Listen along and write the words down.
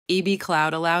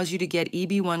EBCloud allows you to get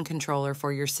EB1 controller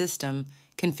for your system,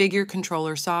 configure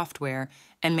controller software,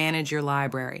 and manage your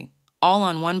library, all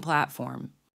on one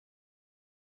platform.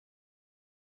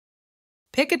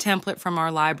 Pick a template from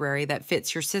our library that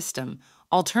fits your system.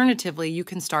 Alternatively, you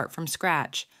can start from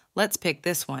scratch. Let's pick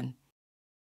this one.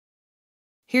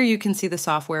 Here you can see the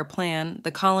software plan.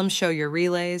 The columns show your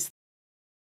relays.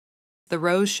 The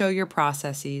rows show your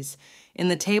processes. In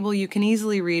the table, you can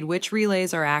easily read which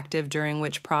relays are active during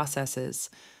which processes.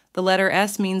 The letter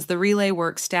S means the relay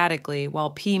works statically, while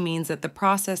P means that the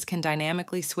process can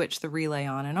dynamically switch the relay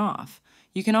on and off.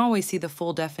 You can always see the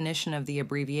full definition of the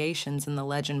abbreviations in the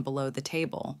legend below the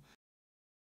table.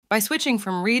 By switching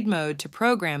from read mode to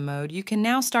program mode, you can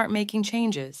now start making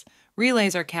changes.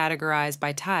 Relays are categorized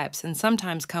by types and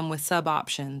sometimes come with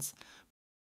sub-options.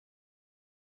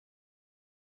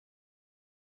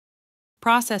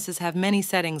 Processes have many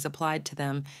settings applied to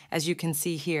them, as you can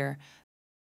see here.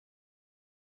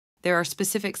 There are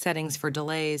specific settings for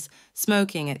delays,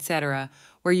 smoking, etc.,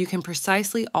 where you can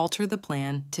precisely alter the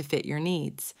plan to fit your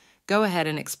needs. Go ahead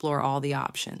and explore all the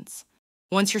options.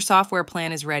 Once your software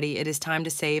plan is ready, it is time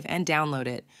to save and download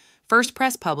it. First,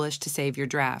 press Publish to save your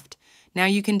draft. Now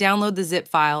you can download the zip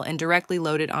file and directly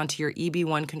load it onto your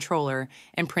EB1 controller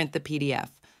and print the PDF.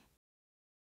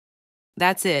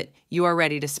 That's it, you are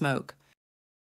ready to smoke.